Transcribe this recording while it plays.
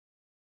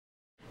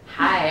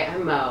Hi,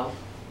 I'm Mo.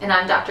 And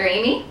I'm Dr.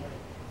 Amie.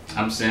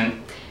 I'm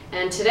Sin.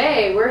 And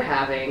today we're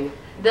having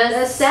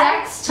the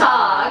Sex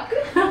Talk.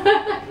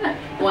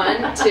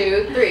 1,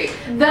 2, 3.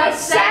 The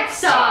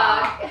Sex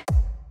Talk.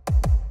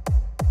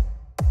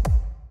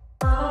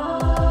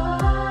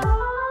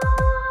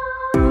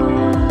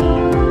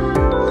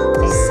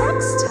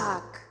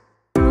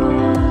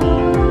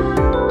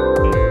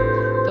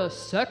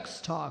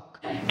 Sex Talk.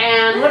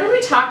 And what are we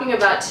talking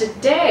about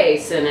today,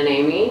 Sin and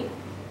Amie?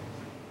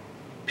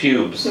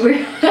 Pubes.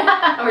 We're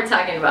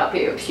talking about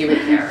pubes. Pubic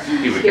hair.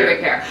 Pubic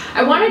hair.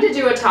 I wanted to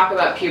do a talk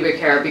about pubic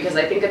hair because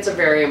I think it's a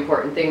very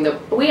important thing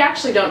that we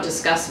actually don't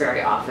discuss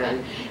very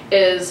often,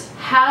 is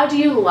how do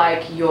you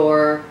like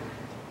your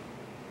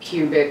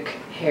pubic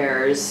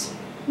hairs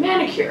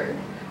manicured?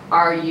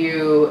 Are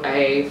you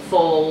a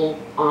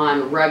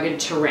full-on rugged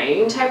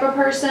terrain type of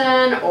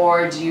person,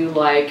 or do you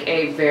like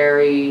a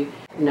very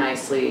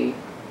nicely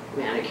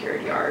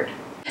manicured yard?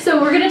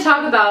 So we're going to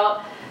talk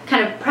about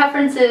kind of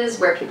preferences,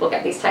 where people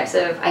get these types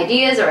of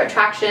ideas or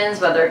attractions,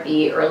 whether it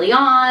be early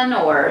on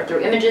or through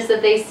images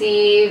that they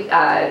see,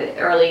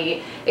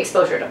 early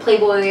exposure to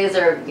Playboys,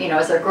 or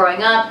as they're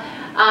growing up.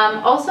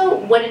 Also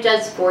what it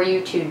does for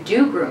you to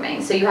do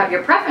grooming. So you have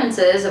your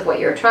preferences of what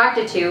you're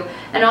attracted to,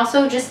 and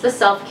also just the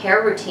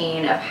self-care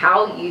routine of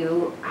how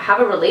you have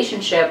a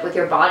relationship with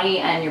your body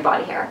and your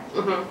body hair.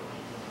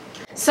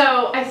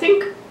 So I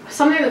think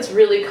something that's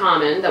really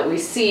common that we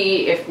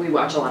see if we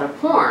watch a lot of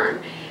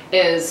porn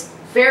is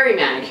very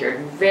manicured,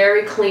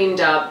 very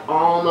cleaned up,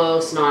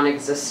 almost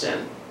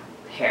non-existent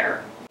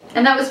hair.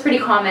 And that was pretty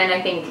common,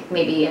 I think,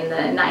 maybe in the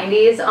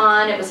 90s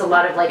on. It was a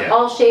lot of like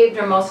all shaved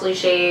or mostly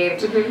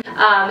shaved.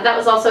 That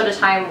was also at a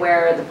time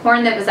where the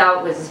porn that was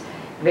out was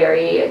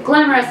very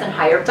glamorous and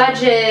higher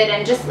budget,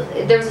 and just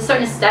there was a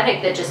certain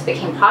aesthetic that just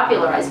became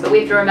popularized. But we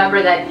have to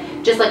remember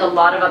that just like a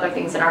lot of other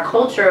things in our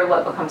culture,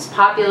 what becomes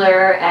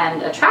popular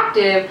and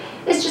attractive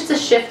is just a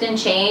shift and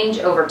change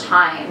over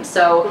time.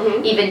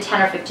 So even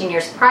 10 or 15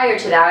 years prior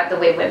to that, the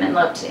way women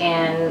looked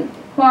in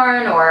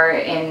porn or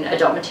in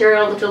adult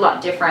material looked a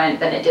lot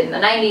different than it did in the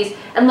 90s,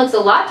 and looks a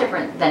lot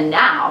different than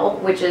now,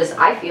 which is,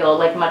 I feel,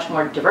 like much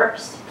more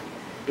diverse.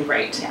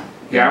 Right.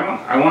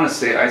 Yeah, I want to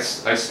say I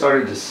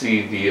started to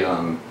see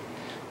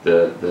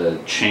the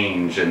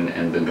change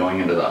and the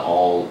going into the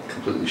all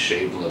completely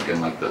shaved look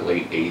in like the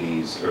late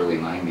 80s, early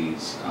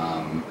 90s,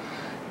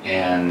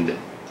 and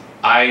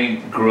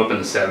I grew up in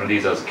the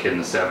 70s. I was a kid in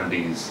the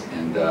 70s,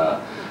 and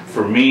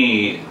for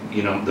me,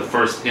 the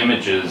first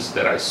images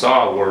that I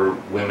saw were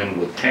women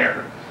with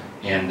hair,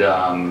 and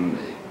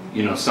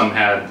some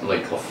had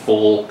like a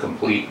full,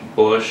 complete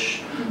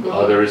bush.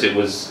 Others, it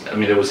was,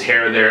 there was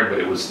hair there, but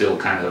it was still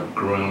kind of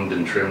groomed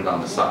and trimmed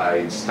on the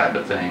sides type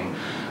of thing.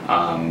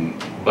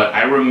 But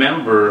I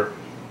remember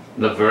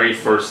the very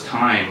first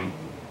time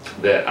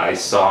that I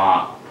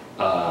saw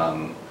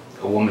a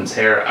woman's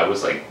hair, I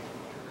was like,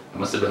 I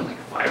must have been like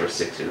 5 or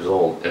 6 years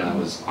old, and I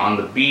was on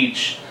the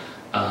beach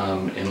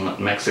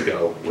in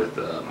Mexico with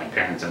my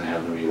parents, and I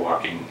happened to be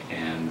walking,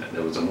 and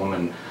there was a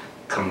woman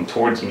coming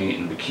towards me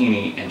in a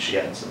bikini, and she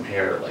had some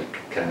hair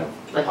like kind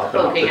of like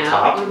popping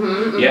off the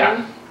top.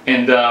 Yeah,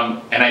 and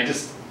I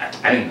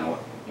didn't know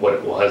what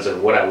it was or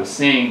what I was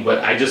seeing,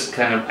 but I just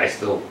I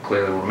still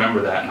clearly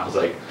remember that, and I was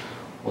like,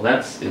 well,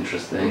 that's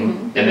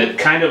interesting. And it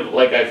kind of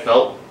like I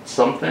felt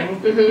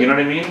something, you know what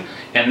I mean?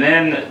 And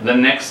then the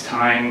next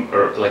time,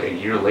 or like a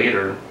year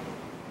later,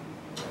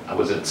 I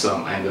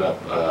ended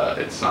up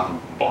at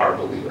some bar,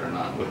 believe it or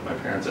not, with my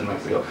parents in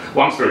Mexico.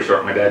 Long story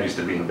short, my dad used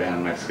to be in a band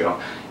in Mexico,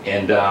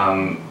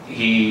 and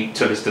he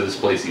took us to this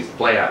place he used to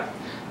play at.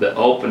 The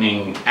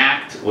opening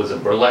act was a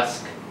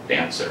burlesque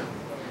dancer,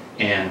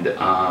 and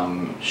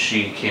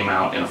she came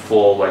out in a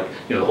full, like,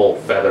 the whole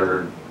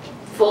feathered...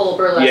 Full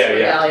burlesque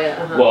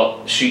regalia.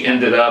 Well, she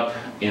ended up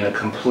in a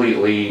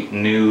completely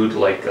nude,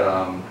 like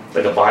a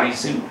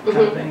bodysuit kind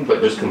of thing, but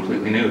just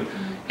completely nude,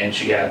 and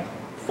she had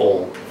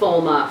full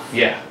muff.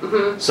 Yeah.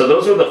 So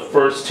those were the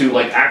first two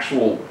like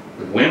actual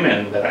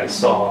women that I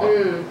saw,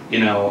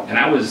 and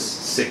I was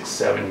 6,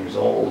 7 years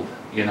old,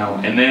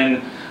 and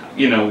then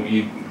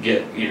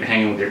you're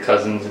hanging with your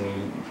cousins, and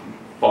you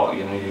fall,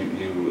 you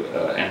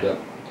end up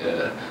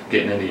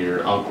getting into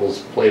your uncle's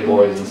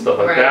Playboys and stuff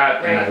like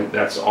that, and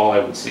that's all I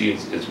would see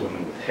is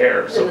women with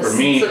hair. So for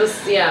me,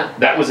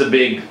 that was a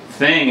big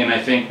thing, and I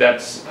think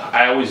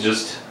I always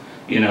just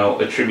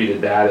attributed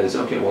that as,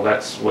 okay, well,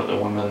 that's what a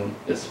woman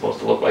is supposed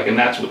to look like, and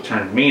that's what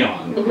turned me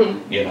on,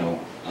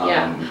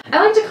 I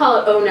like to call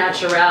it au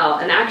naturel,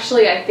 and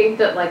actually I think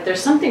that like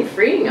there's something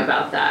freeing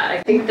about that.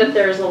 I think that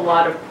there's a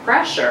lot of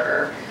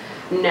pressure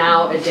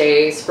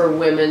nowadays for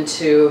women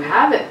to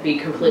have it be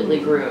completely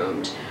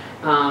groomed,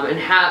 and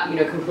have,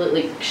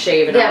 completely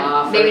shave it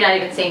off. Maybe not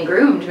even saying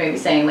groomed, maybe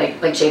saying like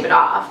shave it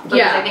off.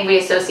 Because I think we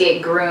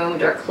associate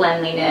groomed or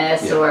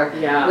cleanliness or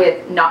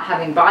with not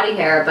having body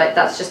hair, but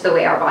that's just the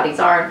way our bodies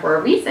are, and for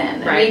a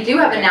reason. And we do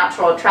have a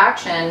natural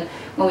attraction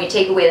when we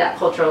take away that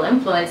cultural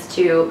influence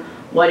to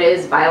what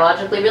is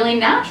biologically really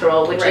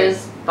natural, which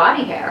is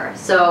body hair.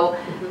 So,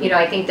 you know,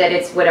 I think that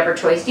it's whatever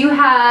choice you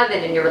have,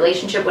 and in your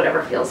relationship,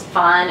 whatever feels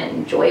fun and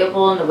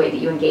enjoyable in the way that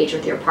you engage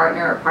with your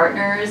partner or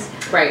partners.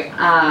 Right.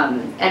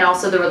 And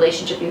also the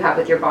relationship you have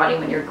with your body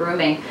when you're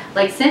grooming.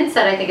 Like Sin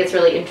said, I think it's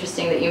really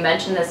interesting that you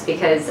mentioned this,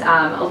 because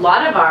a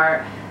lot of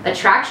our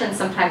attractions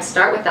sometimes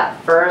start with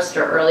that first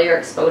or earlier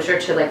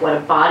exposure to like what a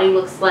body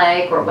looks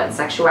like or what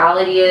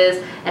sexuality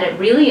is, and it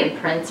really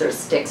imprints or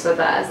sticks with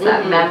us.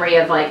 That memory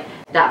of like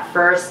that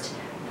first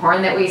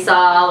porn that we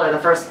saw, or the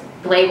first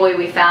Playboy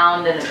we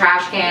found in a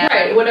trash can.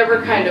 Right,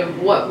 whatever kind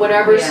of,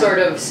 whatever sort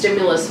of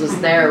stimulus was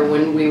there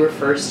when we were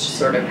first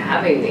sort of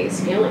having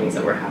these feelings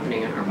that were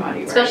happening in our body.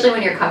 Right? Especially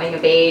when you're coming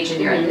of age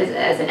and you're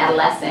as an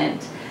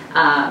adolescent.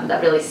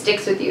 That really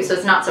sticks with you. So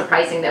it's not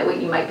surprising that what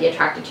you might be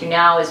attracted to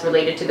now is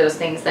related to those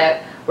things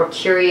that were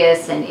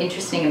curious and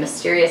interesting and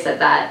mysterious at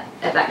that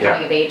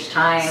coming of age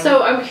time.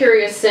 So I'm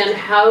curious, Sin,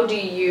 how do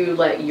you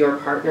let your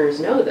partners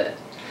know that?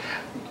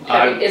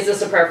 Is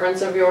this a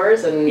preference of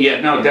yours? And yeah,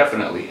 no,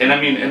 definitely. And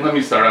I mean, and let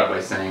me start out by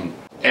saying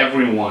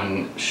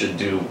everyone should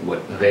do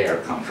what they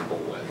are comfortable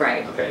with.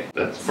 Right. Okay,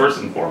 that's first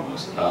and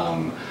foremost.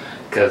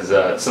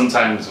 Because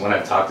sometimes when I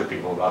talk to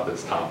people about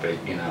this topic,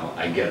 you know,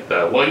 I get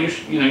the, well,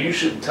 you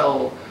should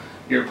tell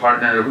your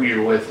partner who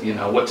you're with, you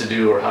know, what to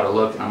do or how to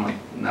look. And I'm like,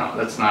 no,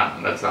 that's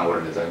not what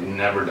it is. I've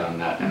never done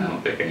that, and I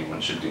don't think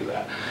anyone should do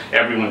that.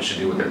 Everyone should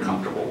do what they're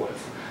comfortable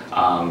with.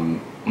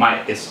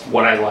 It's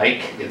what I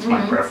like. It's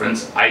my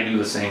preference. I do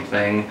the same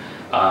thing.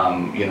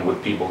 You know,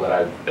 with people that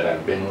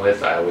I've been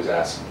with, I always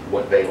ask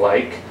what they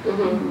like.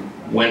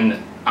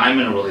 When I'm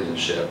in a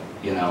relationship,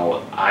 you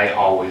know, I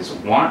always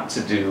want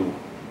to do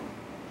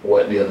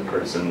what the other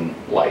person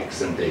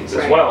likes and digs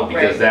as well,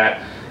 because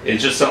that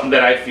is just something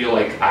that I feel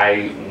like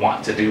I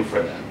want to do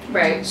for them.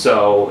 Right.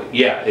 So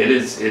yeah,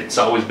 it's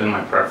always been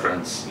my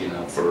preference, you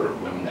know, for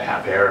women to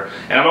have hair,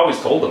 and I've always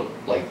told them,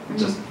 like,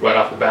 just right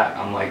off the bat,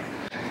 I'm like,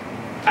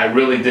 I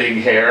really dig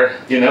hair,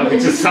 you know.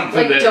 It's just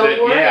something like,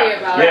 don't worry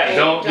about it.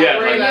 Don't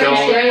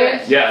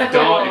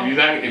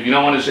if you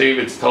don't want to shave,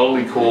 it's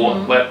totally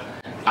cool. But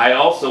I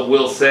also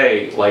will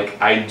say, like,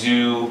 I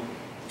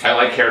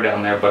like hair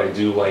down there, but I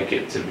do like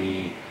it to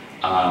be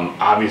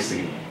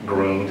obviously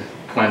groomed.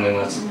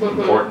 Cleanliness,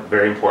 important,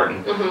 very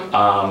important.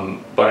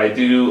 But I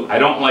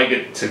don't like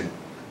it to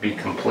be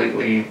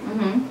completely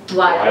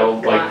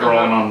wild, like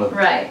growing on the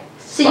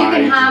So you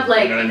can have,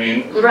 like, you know what I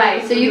mean?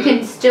 Right, so you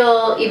can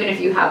still, even if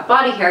you have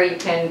body hair, you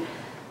can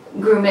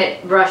groom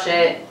it, brush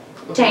it,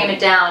 tame it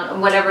down,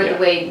 whatever the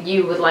way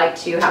you would like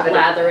to have it.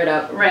 Lather it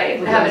up. Right,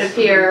 have it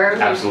appear.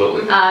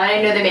 Absolutely.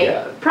 I know they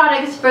make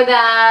products for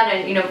that,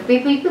 and you know,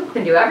 people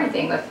can do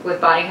everything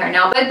with body hair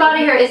now. But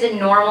body hair is a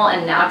normal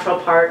and natural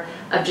part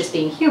of just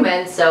being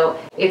human, so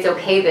it's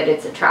okay that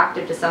it's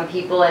attractive to some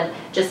people. And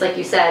just like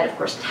you said, of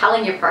course,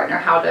 telling your partner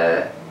how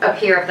to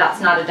appear, if that's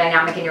not a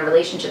dynamic in your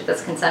relationship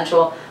that's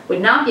consensual,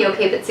 would not be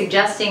okay, but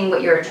suggesting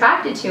what you're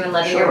attracted to and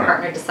letting your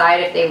partner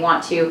decide if they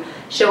want to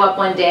show up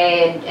one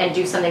day and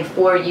do something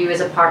for you as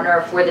a partner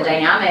or for the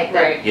dynamic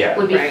that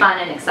would be fun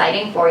and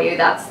exciting for you,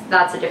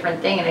 that's a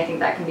different thing. And I think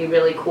that can be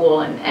really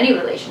cool in any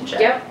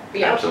relationship. Yep.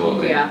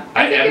 Absolutely. Yeah.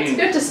 I think it's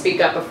good to speak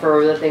up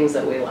for the things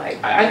that we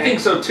like. I think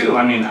so too.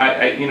 I mean,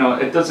 you know,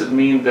 it doesn't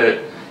mean that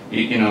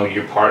you know,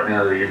 your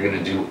partner, you're going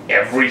to do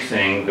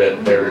everything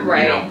that they're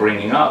you know,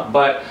 bringing up,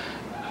 but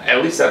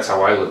at least that's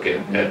how I look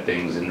at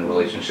things in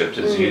relationships.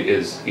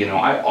 Is you know,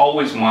 I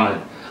always want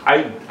to.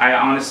 I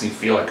honestly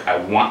feel like I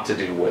want to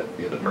do what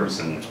the other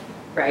person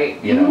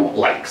you know,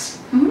 likes.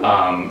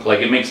 Like,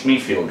 it makes me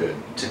feel good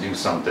to do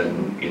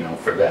something, you know,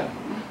 for them.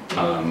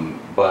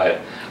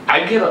 But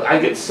I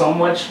get so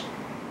much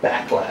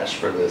backlash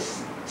for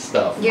this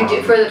stuff. You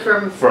do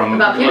from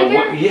about pubic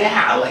hair?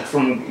 Yeah, like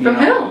from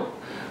who?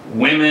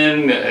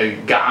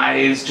 Women,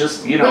 guys,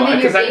 just, you know,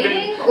 because I've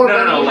been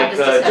no, like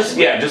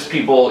just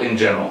people in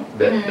general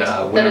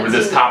that whenever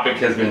this topic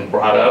has been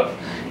brought up,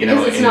 you know,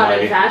 because it's not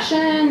in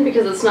fashion,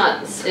 because it's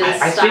not in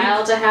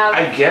style to have.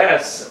 I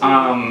guess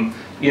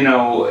you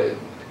know,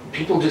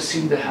 people just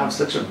seem to have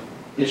such a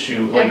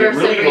issue, like it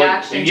really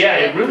reaction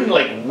it really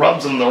like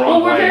rubs them the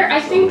wrong way.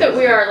 I think that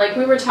we are, like,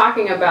 we were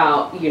talking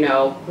about, you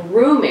know,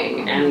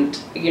 grooming, and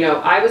you know,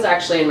 I was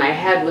actually in my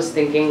head was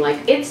thinking, like,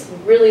 it's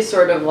really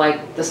sort of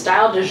like the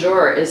style du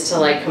jour is to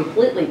like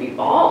completely be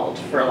bald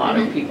for a lot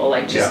of people,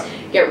 like just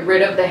get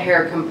rid of the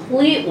hair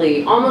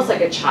completely, almost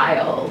like a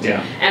child.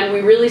 And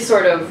we really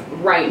sort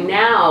of, right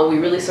now, we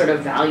really sort of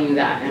value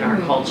that in our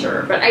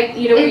culture. But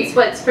it's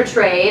what's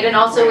portrayed, and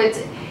also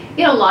it's,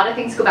 you know, a lot of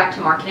things go back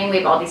to marketing. We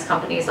have all these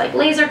companies like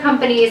laser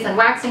companies and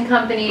waxing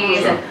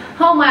companies and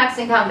home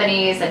waxing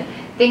companies and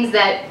things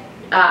that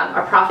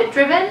are profit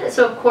driven.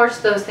 So of course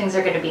those things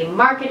are going to be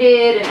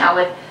marketed, and now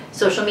with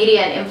social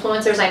media and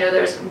influencers, I know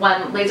there's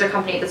one laser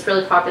company that's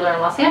really popular in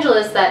Los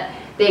Angeles that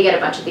they get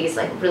a bunch of these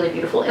like really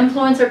beautiful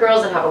influencer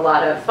girls that have a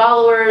lot of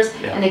followers,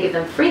 and they give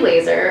them free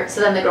laser. So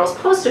then the girls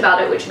post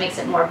about it, which makes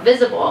it more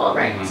visible.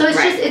 Right. So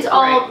it's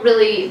all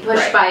really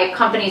pushed by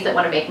companies that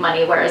want to make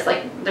money, whereas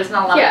like there's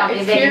not a lot of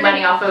companies making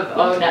money off of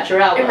au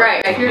naturel.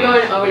 Right. If you're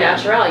going au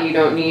naturel, you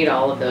don't need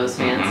all of those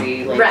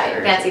fancy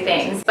lasers. Fancy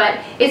things. But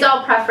it's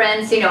all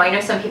preference. You know, I know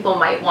some people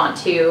might want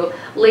to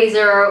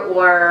laser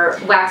or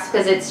wax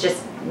because it's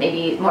just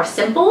maybe more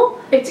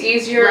simple. It's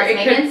easier.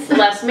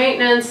 Less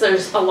maintenance.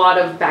 There's a lot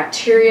of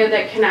bacteria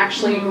that can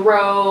actually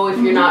grow if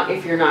you're not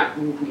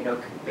you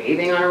know,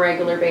 bathing on a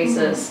regular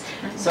basis.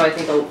 So I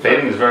think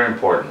bathing is very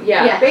important.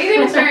 Yeah,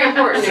 bathing is very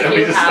important. Let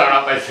me just start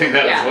off by saying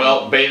that as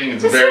well. Bathing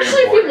is very important.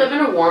 Especially if you live in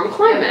a warm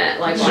climate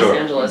like Los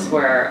Angeles,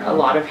 where a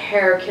lot of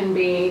hair can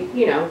be,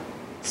 you know,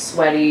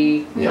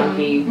 sweaty,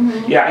 funky.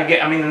 Yeah,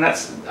 I mean, and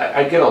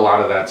I get a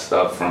lot of that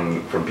stuff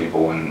from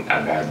people when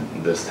I've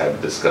had this type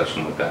of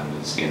discussion with them.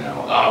 Is, you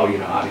know, oh, you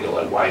know, how do you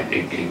like why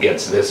it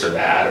gets this or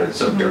that, or it's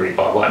so dirty,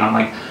 blah blah. And I'm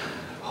like,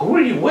 who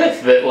are you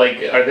with? That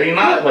like, are they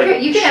not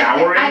like you can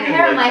showering? I have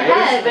hair in my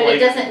head, but it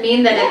doesn't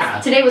mean that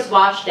it's today was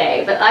wash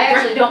day. But I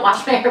actually don't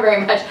wash my hair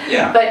very much.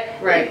 Yeah.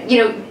 But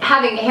you know,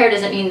 having hair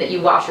doesn't mean that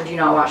you wash or do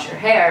not wash your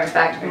hair. In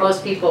fact,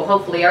 most people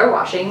hopefully are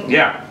washing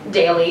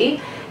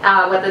daily.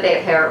 Whether they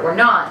have hair or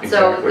not.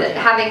 Exactly. So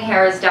having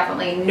hair is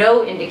definitely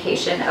no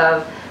indication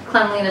of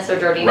cleanliness or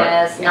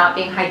dirtiness, not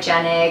being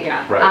hygienic.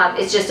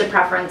 It's just a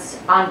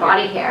preference on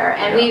body hair.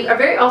 And we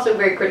are also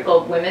very critical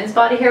of women's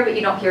body hair, but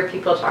you don't hear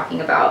people talking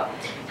about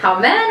how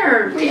men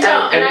are... We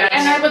don't.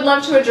 And I would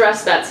love to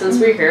address that since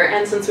we're here,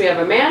 and since we have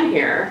a man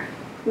here.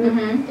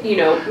 You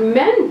know,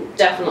 men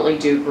definitely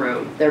do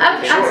groom their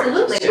body.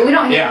 Absolutely. But we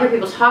don't hear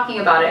people talking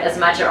about it as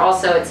much, or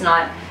also it's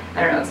not...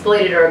 I don't know,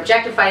 exploited or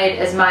objectified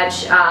as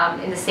much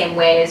in the same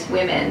way as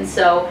women.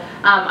 So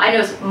I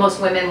know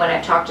most women, when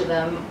I've talked to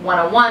them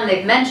one-on-one,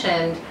 they've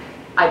mentioned,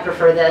 I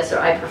prefer this or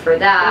I prefer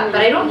that, but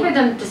I don't hear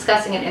them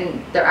discussing it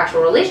in their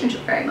actual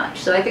relationship very much.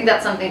 So I think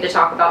that's something to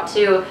talk about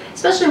too,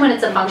 especially when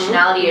it's a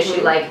functionality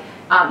issue like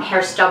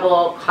hair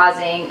stubble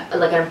causing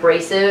like an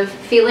abrasive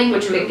feeling,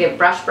 which could give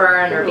brush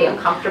burn or be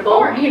uncomfortable.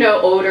 Or, you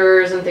know,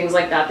 odors and things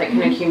like that that can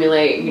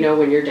accumulate, you know,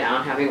 when you're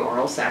down having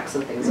oral sex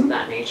and things of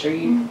that nature.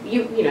 You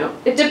know,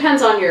 it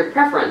depends on your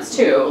preference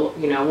too.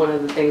 You know, one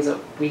of the things that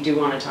we do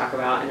want to talk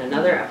about in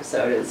another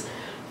episode is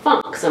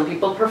funk. Some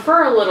people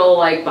prefer a little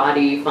like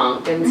body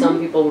funk, and some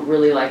people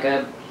really like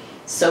a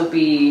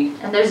soapy.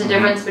 And there's a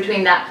difference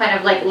between that kind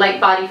of like light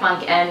body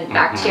funk and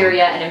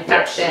bacteria and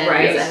infections,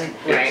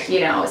 and you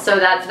know, so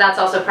that's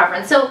also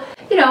preference. So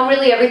you know,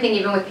 really everything,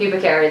 even with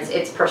pubic hair,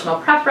 it's personal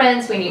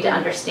preference. We need to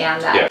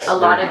understand that a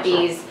lot of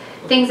these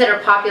things that are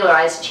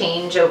popularized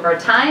change over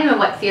time, and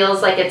what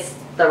feels like it's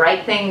the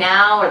right thing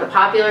now or the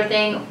popular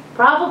thing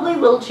probably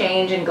will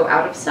change and go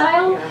out of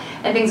style,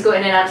 and things go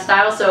in and out of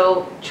style.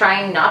 So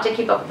trying not to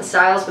keep up with the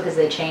styles because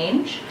they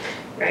change.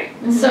 Right.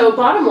 So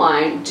bottom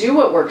line, do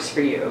what works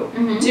for you.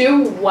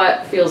 Do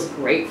what feels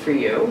great for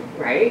you,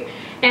 right?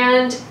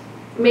 And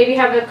maybe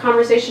have a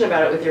conversation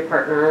about it with your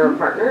partner or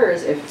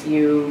partners if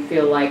you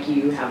feel like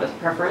you have a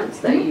preference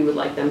that you would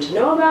like them to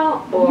know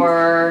about,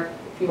 or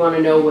if you want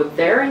to know what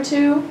they're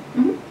into.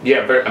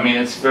 Yeah, I mean,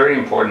 it's very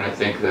important, I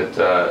think, that,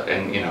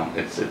 and you know,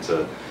 it's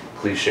a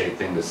cliche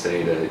thing to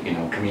say to, you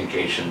know,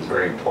 communication is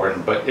very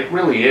important, but it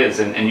really is,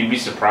 and you'd be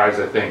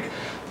surprised, I think,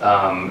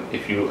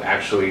 if you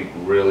actually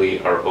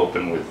really are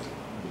open with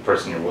the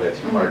person you're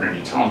with, your partner, and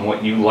you tell them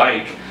what you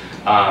like,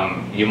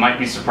 you might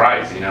be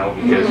surprised, you know,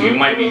 because you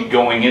might be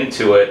going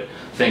into it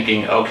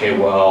thinking, okay,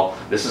 well,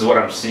 this is what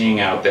I'm seeing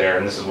out there,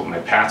 and this is what my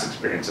past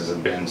experiences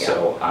have been,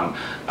 so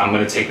I'm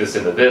going to take this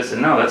into this,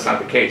 and no, that's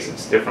not the case.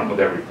 It's different with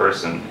every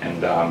person,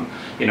 and,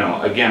 you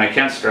know, again, I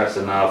can't stress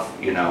enough,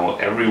 you know,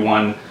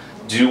 everyone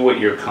do what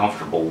you're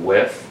comfortable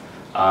with,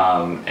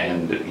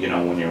 and, you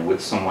know, when you're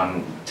with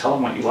someone, tell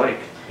them what you like.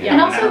 And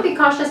also be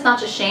cautious not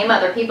to shame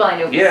other people. I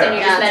know you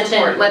just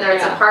mentioned whether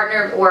it's a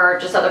partner or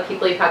just other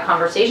people you've had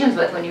conversations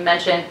with, when you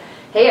mention,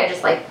 hey,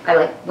 I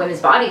like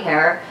women's body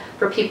hair,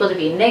 for people to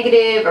be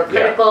negative or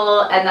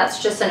critical, and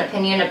that's just an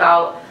opinion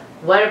about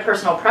what a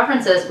personal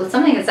preference is with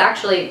something that's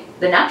actually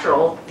the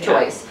natural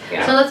choice.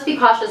 So let's be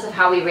cautious of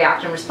how we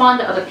react and respond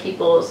to other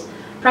people's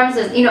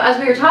preferences. You know, as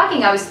we were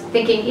talking, I was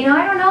thinking, you know,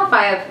 I don't know if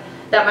I have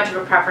that much of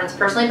a preference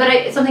personally,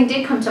 but something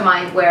did come to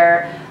mind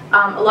where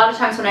a lot of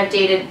times when I've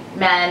dated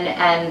men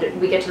and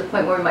we get to the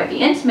point where we might be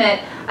intimate,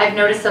 I've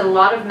noticed that a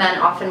lot of men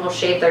often will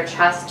shave their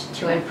chest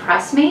to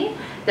impress me.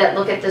 That,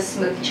 look at this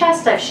smooth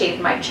chest, I've shaved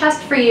my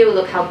chest for you,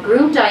 look how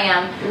groomed I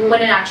am,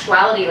 when in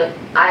actuality, like,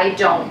 I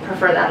don't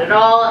prefer that at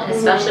all, and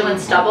especially when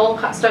stubble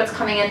starts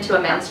coming into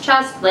a man's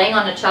chest, laying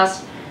on a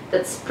chest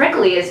that's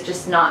prickly is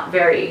just not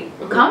very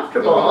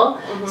comfortable,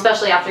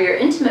 especially after you're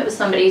intimate with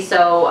somebody,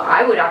 so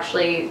I would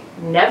actually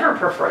never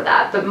prefer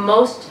that. But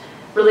most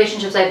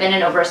relationships I've been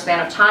in over a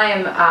span of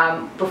time,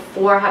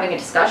 before having a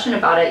discussion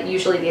about it,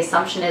 usually the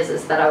assumption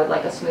is that I would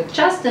like a smooth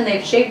chest, and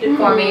they've shaved it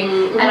for me,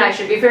 and I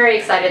should be very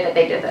excited that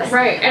they did this.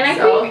 Right,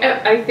 and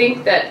I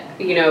think that,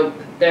 you know,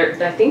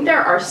 I think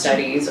there are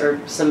studies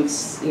or some,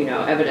 you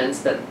know,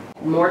 evidence that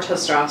more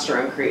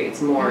testosterone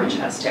creates more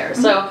chest hair.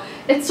 So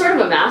it's sort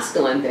of a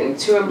masculine thing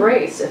to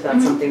embrace if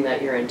that's something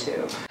that you're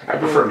into. I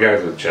prefer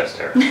guys with chest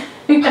hair.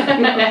 You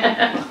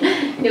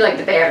like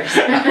the bears.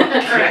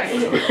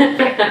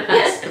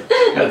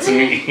 That's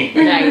me.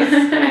 Nice.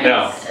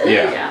 No,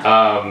 yeah.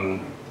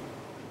 Yeah.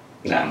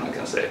 No, I'm not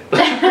gonna say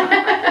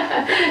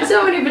it.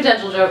 So many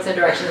potential jokes and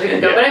directions we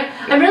can go, but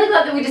I'm really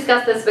glad that we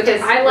discussed this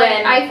because I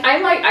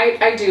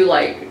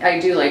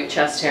do like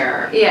chest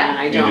hair. Yeah. And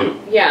I don't.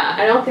 Yeah,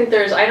 I don't think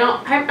there's. I'm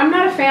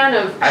not a fan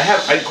of.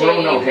 I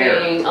grow no hair.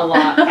 shaving a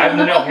lot. I have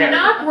no hair.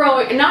 Not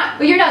growing. Not.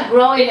 But you're not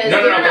growing as No,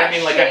 you're but not I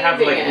mean, like I have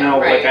like shaving no,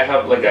 it, right. like I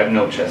have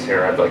no chest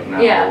hair. I have like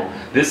no. Yeah.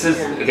 This is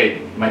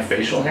okay. My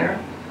facial hair.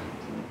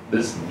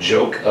 This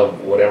joke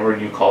of whatever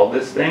you call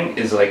this thing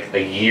is like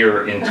a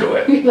year into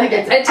it. like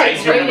it takes I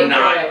do way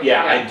not. longer.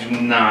 Yeah, I do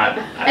not.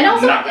 And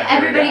also,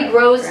 everybody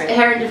grows Right.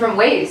 hair in different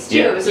ways too,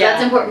 Yeah. so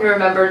that's important to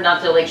remember,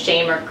 not to like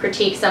shame or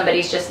critique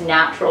somebody's just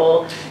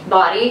natural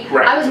body.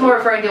 Right. I was more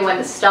referring to when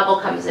the stubble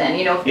comes in.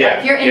 You know,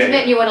 if you're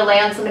intimate and you want to lay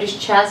on somebody's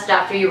chest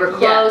after you were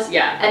close,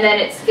 and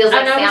then it feels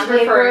like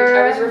sandpaper.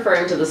 I was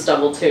referring to the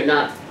stubble too,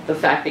 not the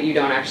fact that you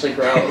don't actually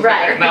grow.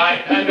 Right. No, I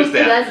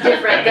understand. That's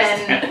different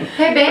than,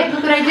 hey babe,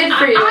 look what I did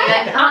for you.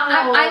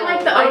 I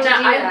like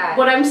the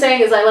what I'm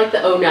saying is I like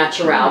the au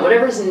naturel,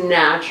 whatever's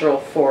natural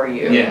for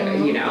you. Yeah.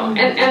 You know,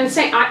 and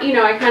say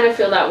I kind of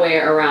feel that way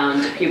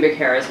around pubic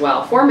hair as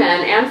well, for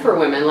men and for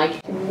women.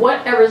 Like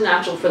whatever's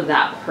natural for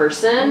that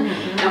person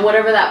and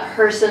whatever that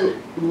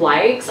person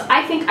likes,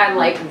 I think I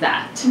like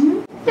that.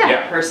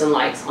 That person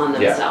likes on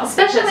themselves.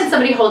 Especially when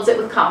somebody holds it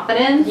with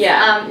confidence.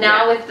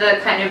 Now with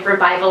the kind of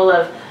revival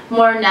of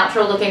more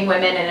natural looking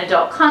women in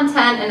adult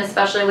content, and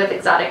especially with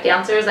exotic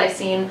dancers, I've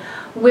seen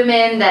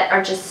women that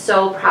are just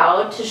so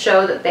proud to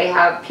show that they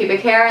have pubic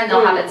hair, and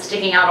they'll have it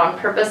sticking out on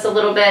purpose a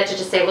little bit to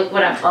just say, look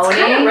what I'm owning. It's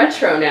kind of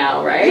retro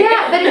now, right?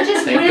 Yeah, but it's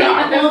just really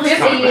cool to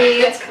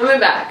see it's coming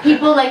back.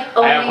 people like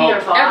owning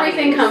their bodies.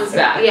 Everything comes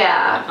back.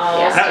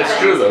 It's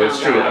true though. It's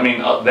true. I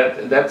mean,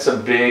 that's a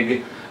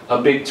big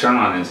turn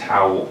on is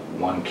how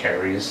one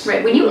carries.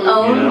 Right, when you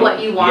own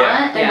what you want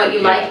and what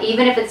you like, Yeah.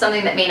 even if it's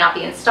something that may not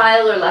be in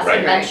style or less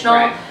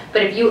conventional,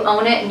 but if you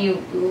own it and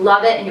you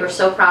love it and you're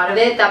so proud of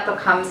it, that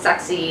becomes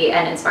sexy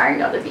and inspiring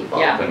to other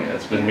people. I mean,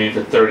 it's been me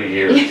for 30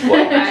 years.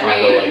 Like,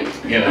 trying to,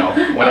 like, you know,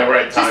 whenever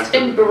I talk just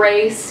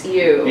embrace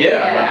you.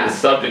 Like the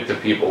subject to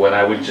people, when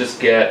I would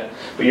just get,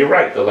 but you're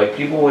right though, like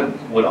people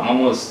would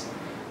almost,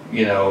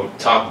 you know,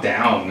 talk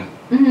down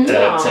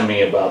to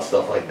me about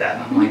stuff like that,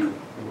 and I'm like,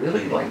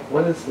 really? Like,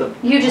 what is the...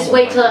 You just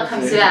wait till it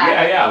comes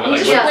back. You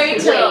like, just wait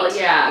till,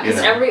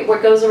 because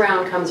what goes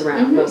around comes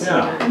around most of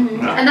the time.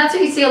 And that's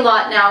what you see a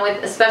lot now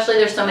with, especially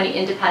there's so many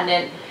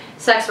independent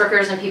sex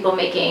workers and people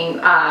making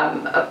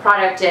a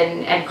product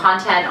and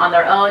content on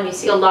their own. You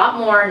see a lot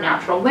more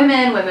natural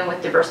women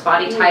with diverse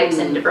body types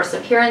and diverse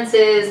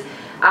appearances.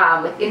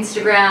 With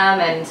Instagram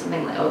and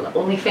something like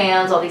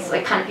OnlyFans, all these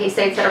like kind of pay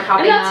sites that are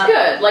popping up. And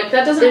that's good. Like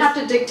that doesn't have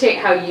to dictate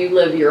how you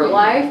live your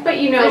life, but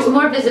you know, there's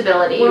more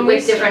visibility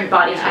with different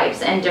body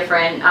types and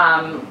different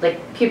like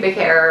pubic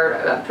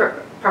hair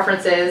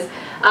preferences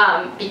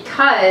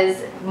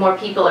because more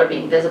people are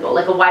being visible.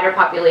 Like a wider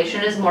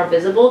population is more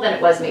visible than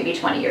it was maybe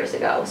 20 years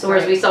ago. So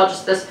whereas we saw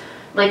just this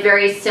like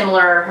very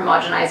similar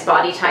homogenized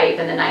body type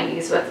in the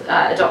 90s with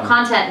adult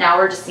content, now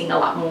we're just seeing a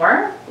lot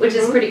more, which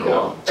is pretty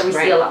cool. That we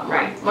see a lot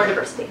more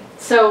diversity.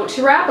 So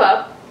to wrap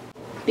up,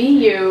 be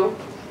you,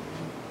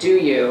 do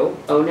you,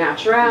 au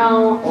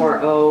naturel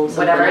or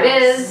whatever it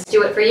is,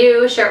 do it for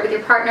you, share it with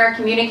your partner,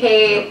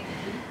 communicate,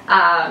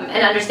 and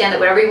understand that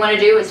whatever you want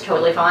to do is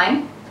totally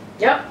fine.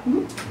 Yep.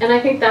 And I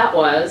think that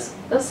was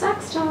the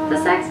sex talk.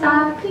 The sex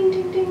talk. Ding,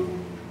 ding, ding.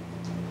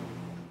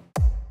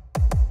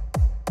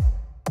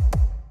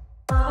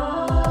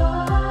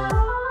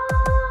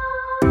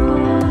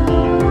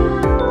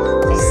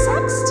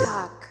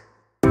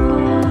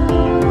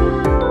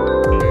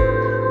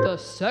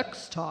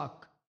 Sex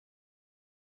Talk.